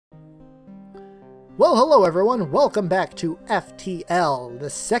Well, hello everyone, welcome back to FTL, the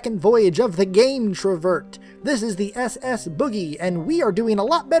second voyage of the Gametrovert. This is the SS Boogie, and we are doing a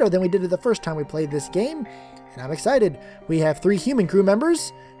lot better than we did the first time we played this game, and I'm excited. We have 3 human crew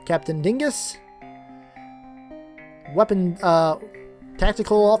members, Captain Dingus,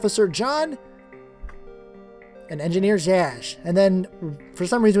 Tactical Officer John, and Engineer Zhash. And then, for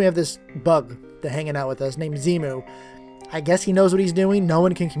some reason, we have this bug hanging out with us named Zimu. I guess he knows what he's doing. No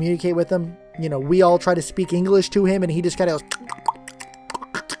one can communicate with him. You know, we all try to speak English to him, and he just kind of goes,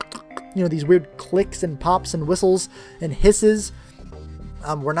 you know, these weird clicks and pops and whistles and hisses.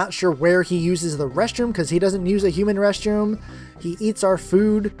 We're not sure where he uses the restroom because he doesn't use a human restroom. He eats our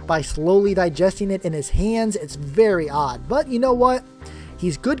food by slowly digesting it in his hands. It's very odd. But you know what?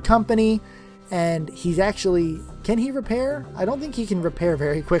 He's good company, and he's actually... Can he repair? I don't think he can repair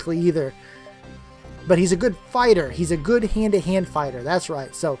very quickly either. But he's a good fighter. He's a good hand-to-hand fighter. That's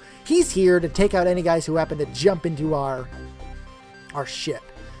right. So he's here to take out any guys who happen to jump into our ship.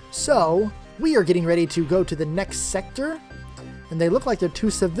 So we are getting ready to go to the next sector. And they look like they're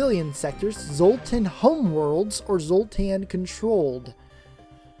 2 civilian sectors. Zoltan Homeworlds or Zoltan Controlled.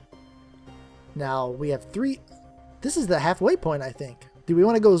 Now we have 3... This is the halfway point, I think. Do we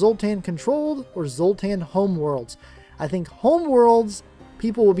want to go Zoltan Controlled or Zoltan Homeworlds? I think Homeworlds...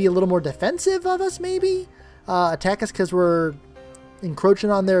 people will be a little more defensive of us, maybe? Attack us because we're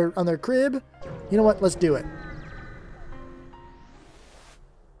encroaching on their crib. You know what? Let's do it.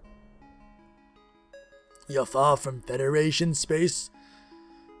 You're far from Federation space.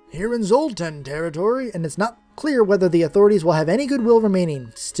 Here in Zoltan territory, and it's not clear whether the authorities will have any goodwill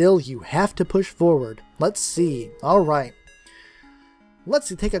remaining. Still, you have to push forward. Let's see. Alright.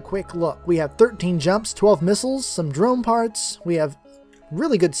 Let's take a quick look. We have 13 jumps, 12 missiles, some drone parts. We have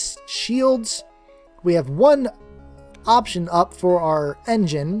really good shields. We have 1 option up for our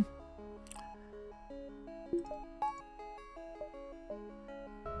engine.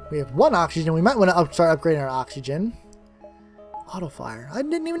 We have 1 oxygen. We might want to start upgrading our oxygen. Auto fire. I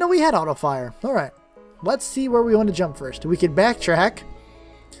didn't even know we had auto fire. Alright. Let's see where we want to jump first. We can backtrack.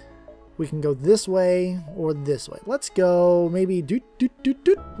 We can go this way or this way. Let's go maybe doot doot doot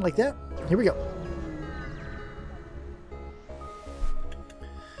doot like that. Here we go.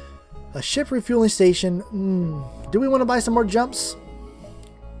 A ship refueling station. Do we want to buy some more jumps?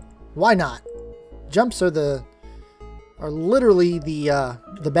 Why not? Jumps are literally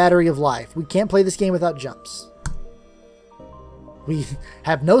the battery of life. We can't play this game without jumps. We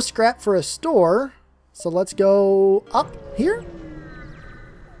have no scrap for a store, so let's go up here.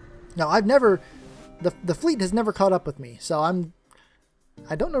 Now the fleet has never caught up with me, so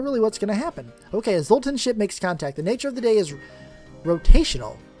I don't know really what's going to happen. Okay, a Zoltan ship makes contact. The nature of the day is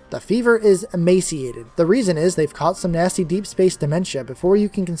rotational. The fever is emaciated. The reason is they've caught some nasty deep space dementia. Before you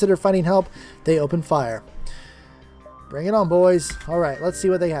can consider finding help, they open fire. Bring it on, boys. Alright, let's see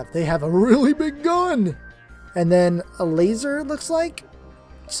what they have. They have a really big gun! And then a laser, it looks like.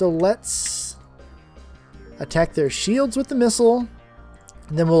 So let's attack their shields with the missile.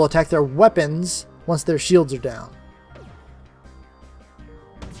 And then we'll attack their weapons once their shields are down.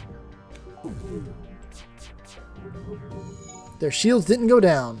 Their shields didn't go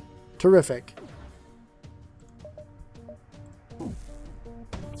down. Terrific.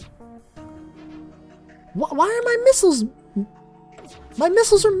 Why are my missiles... My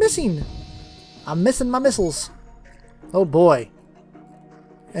missiles are missing. I'm missing my missiles. Oh boy.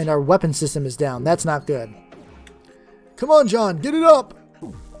 And our weapon system is down. That's not good. Come on, John. Get it up.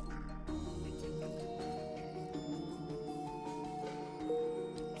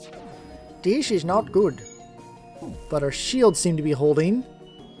 This is not good. But our shields seem to be holding.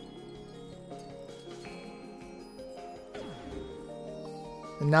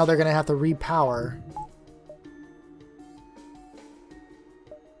 And now they're going to have to repower.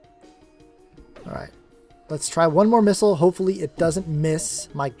 Alright. Let's try one more missile. Hopefully it doesn't miss.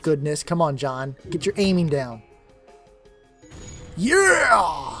 My goodness. Come on, John. Get your aiming down.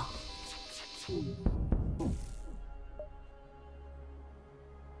 Yeah!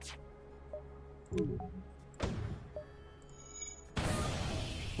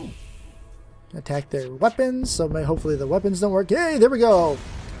 Attack their weapons, so hopefully the weapons don't work. Hey, there we go!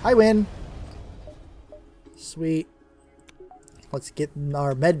 I win! Sweet. Let's get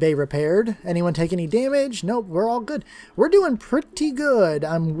our med bay repaired. Anyone take any damage? Nope, we're all good. We're doing pretty good.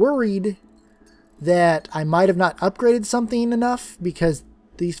 I'm worried that I might have not upgraded something enough because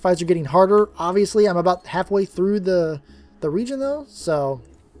these fights are getting harder. Obviously, I'm about halfway through the region though, so...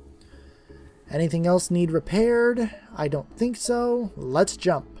 Anything else need repaired? I don't think so. Let's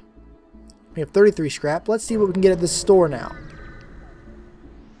jump. We have 33 scrap. Let's see what we can get at this store now.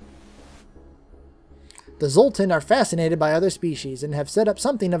 The Zoltan are fascinated by other species and have set up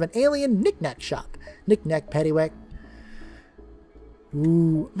something of an alien knick-knack shop. Knick-knack, paddywhack.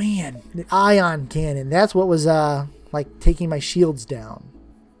 Ooh, man. The ion cannon. That's what was, like, taking my shields down.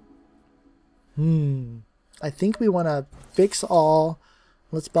 I think we want to fix all.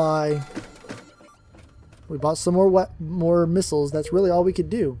 Let's buy... We bought some more missiles. That's really all we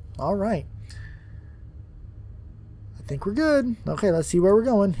could do. All right. I think we're good. Okay, let's see where we're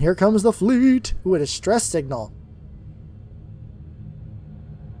going. Here comes the fleet. Ooh, a distress signal.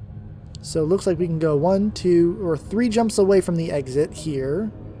 So it looks like we can go 1, 2, or 3 jumps away from the exit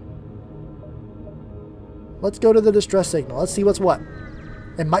here. Let's go to the distress signal. Let's see what's what.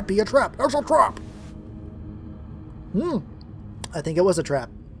 It might be a trap. There's a trap. I think it was a trap.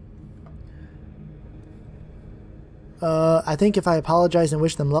 I think if I apologize and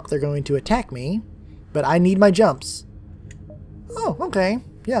wish them luck, they're going to attack me. But I need my jumps. Oh, okay.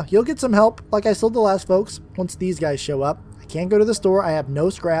 Yeah, you'll get some help, like I told the last folks, once these guys show up. I can't go to the store. I have no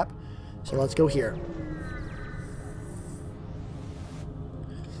scrap. So let's go here.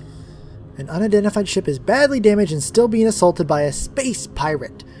 An unidentified ship is badly damaged and still being assaulted by a space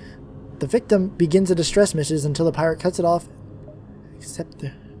pirate. The victim begins a distress mission until the pirate cuts it off. Except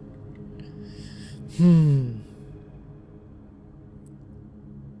the...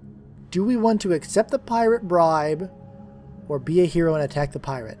 Do we want to accept the pirate bribe or be a hero and attack the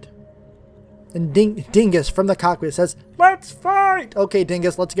pirate? And Dingus from the cockpit says, "Let's fight!" Okay,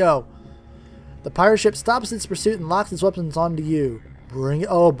 Dingus, let's go. The pirate ship stops its pursuit and locks its weapons onto you. Bring it.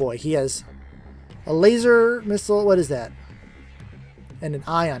 Oh boy, he has a laser missile. What is that? And an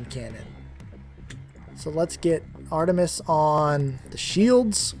ion cannon. So let's get Artemis on the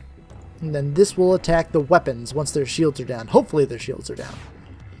shields. And then this will attack the weapons once their shields are down. Hopefully their shields are down.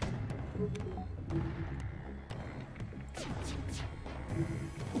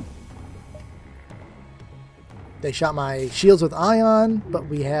 They shot my shields with ion, but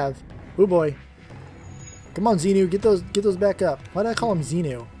we have... Oh boy. Come on, Xenu, get those back up. Why did I call him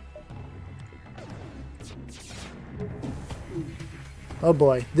Xenu? Oh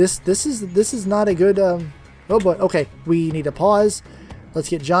boy. This is not a good oh boy. Okay, we need to pause. Let's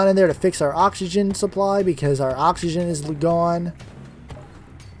get John in there to fix our oxygen supply because our oxygen is gone.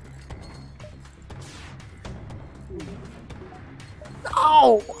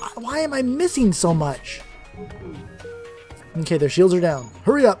 Oh, why am I missing so much? Okay, their shields are down.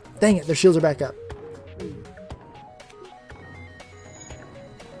 Hurry up. Dang it, their shields are back up.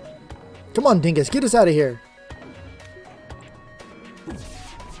 Come on, Dingus, get us out of here.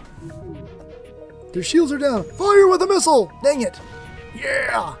 Their shields are down. Fire with a missile! Dang it.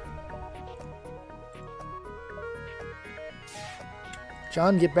 Yeah!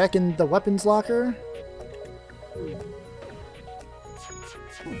 John, get back in the weapons locker.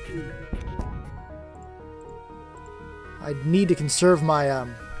 I need to conserve my, I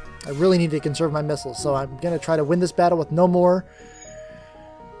really need to conserve my missiles, so I'm going to try to win this battle with no more.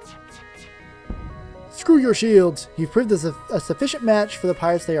 Screw your shields! You've proved this a sufficient match for the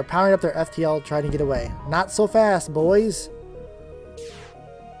pirates. They are powering up their FTL trying to get away. Not so fast, boys!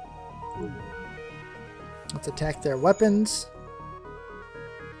 Let's attack their weapons.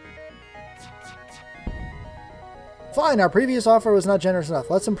 Fine, our previous offer was not generous enough.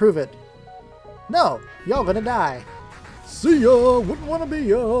 Let's improve it. No, y'all gonna die. See ya! Wouldn't want to be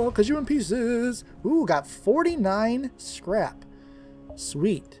ya, cause you in pieces. Ooh, got 49 scrap.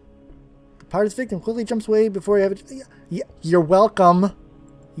 Sweet. The pirate's victim quickly jumps away before you have it. Yeah, you're welcome,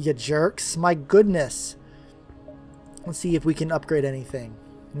 you jerks. My goodness. Let's see if we can upgrade anything.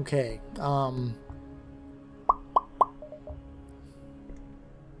 Okay.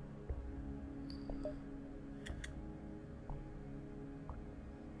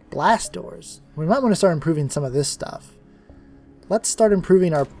 Blast doors. We might want to start improving some of this stuff. Let's start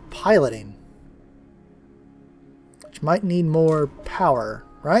improving our piloting, which might need more power,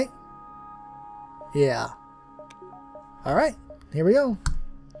 right? Yeah. Alright, here we go.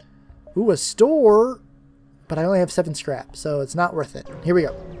 Ooh, a store, but I only have 7 scrap, so it's not worth it. Here we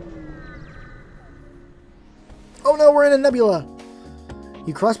go. Oh no, we're in a nebula!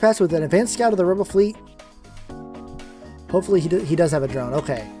 You cross paths with an advanced scout of the rebel fleet. Hopefully he does have a drone.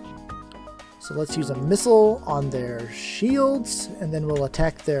 Okay. So let's use a missile on their shields, and then we'll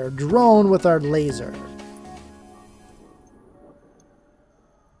attack their drone with our laser.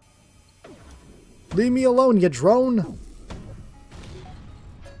 Leave me alone, you drone!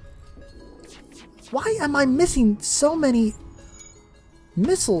 Why am I missing so many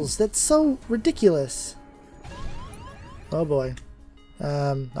missiles? That's so ridiculous. Oh boy.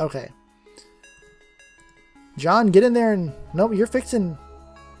 Okay. John, get in there and... Nope, you're fixing...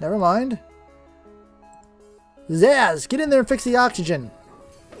 Never mind. Zaz, get in there and fix the oxygen.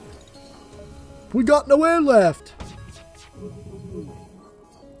 We got no air left.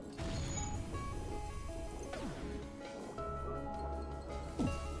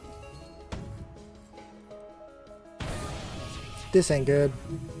 This ain't good.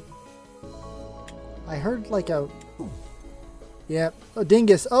 I heard like a... Yep. Oh,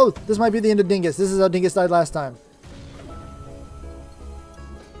 Dingus. Oh, this might be the end of Dingus. This is how Dingus died last time.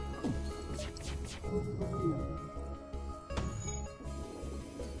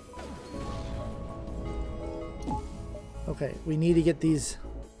 Okay, we need to get these...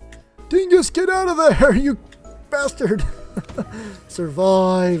 Dingus, get out of there, you bastard!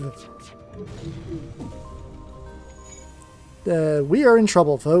 Survive! We are in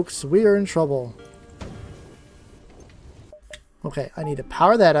trouble, folks. We are in trouble. Okay, I need to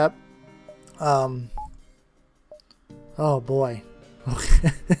power that up. Oh, boy.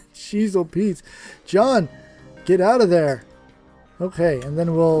 Okay. Jeez, oh, Pete. John, get out of there. Okay, and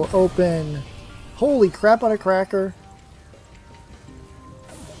then we'll open... Holy crap on a cracker.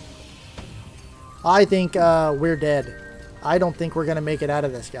 I think we're dead. I don't think we're going to make it out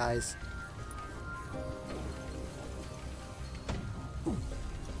of this, guys.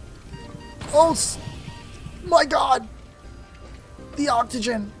 Oh, my God! The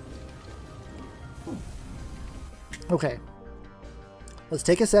oxygen! Okay. Let's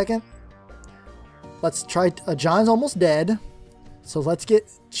take a second. Let's try... John's almost dead. So let's get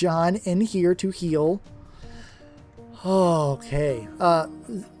John in here to heal. Okay.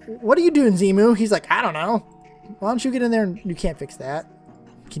 What are you doing, Zimu? He's like, I don't know. Why don't you get in there and... You can't fix that.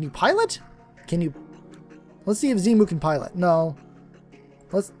 Can you pilot? Can you... Let's see if Zimu can pilot. No.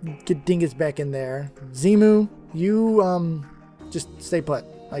 Let's get Dingus back in there. Zimu, you, just stay put,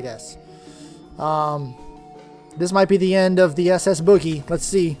 I guess. This might be the end of the SS Boogie. Let's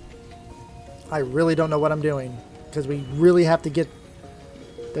see. I really don't know what I'm doing. Because we really have to get...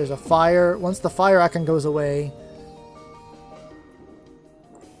 There's a fire. Once the fire icon goes away...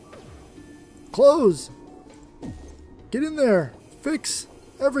 Close! Get in there! Fix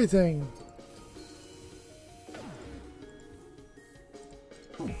everything!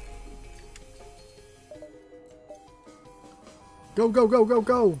 Go, go, go, go,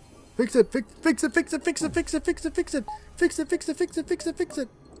 go! Fix it! Fix it! Fix it! Fix it! Fix it! Fix it! Fix it! Fix it! Fix it! Fix it! Fix it! Fix it!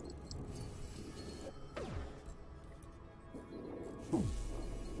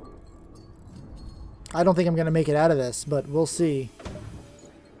 I don't think I'm gonna make it out of this, but we'll see.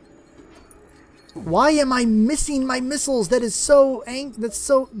 Why am I missing my missiles? That is so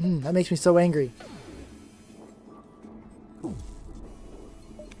that makes me so angry.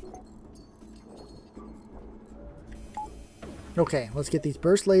 Okay, let's get these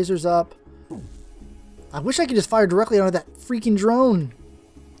burst lasers up. I wish I could just fire directly onto that freaking drone.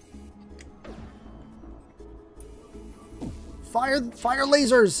 Fire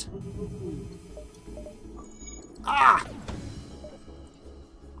lasers! Ah!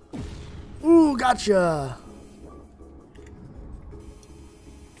 Ooh, gotcha!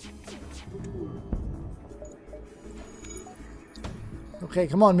 Okay,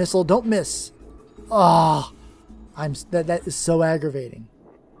 come on, missile, don't miss. Ah! That is so aggravating.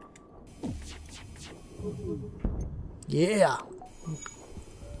 Yeah.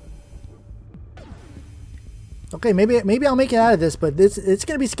 Okay, maybe I'll make it out of this, but it's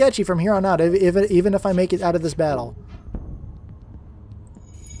gonna be sketchy from here on out, even if I make it out of this battle.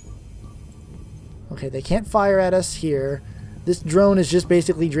 Okay, they can't fire at us here. This drone is just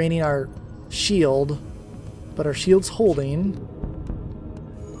basically draining our shield, but our shield's holding.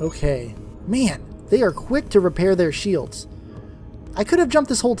 Okay, man, they are quick to repair their shields. I could have jumped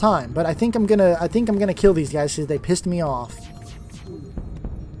this whole time, but I think I'm gonna kill these guys because they pissed me off.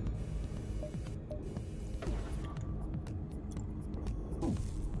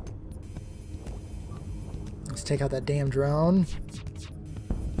 Let's take out that damn drone.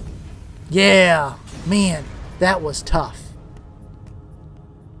 Yeah, man, that was tough.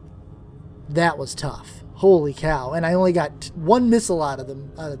 That was tough. Holy cow! And I only got one missile out of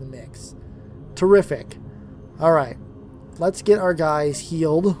the mix. Terrific. All right, let's get our guys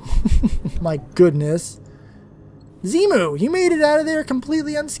healed. My goodness, Zimu, you made it out of there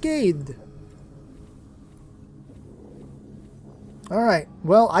completely unscathed. All right.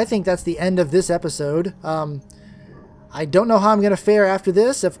 Well, I think that's the end of this episode. I don't know how I'm going to fare after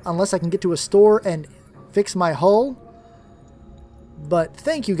this, unless I can get to a store and fix my hull. But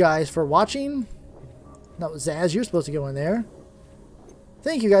thank you guys for watching. No, Zaz, you're supposed to go in there.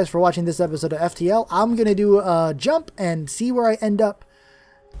 Thank you guys for watching this episode of FTL. I'm going to do a jump and see where I end up.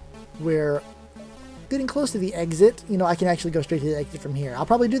 Where getting close to the exit, you know, I can actually go straight to the exit from here. I'll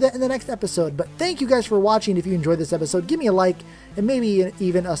probably do that in the next episode, but thank you guys for watching. If you enjoyed this episode, give me a like and maybe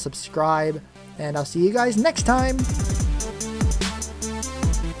even a subscribe, and I'll see you guys next time.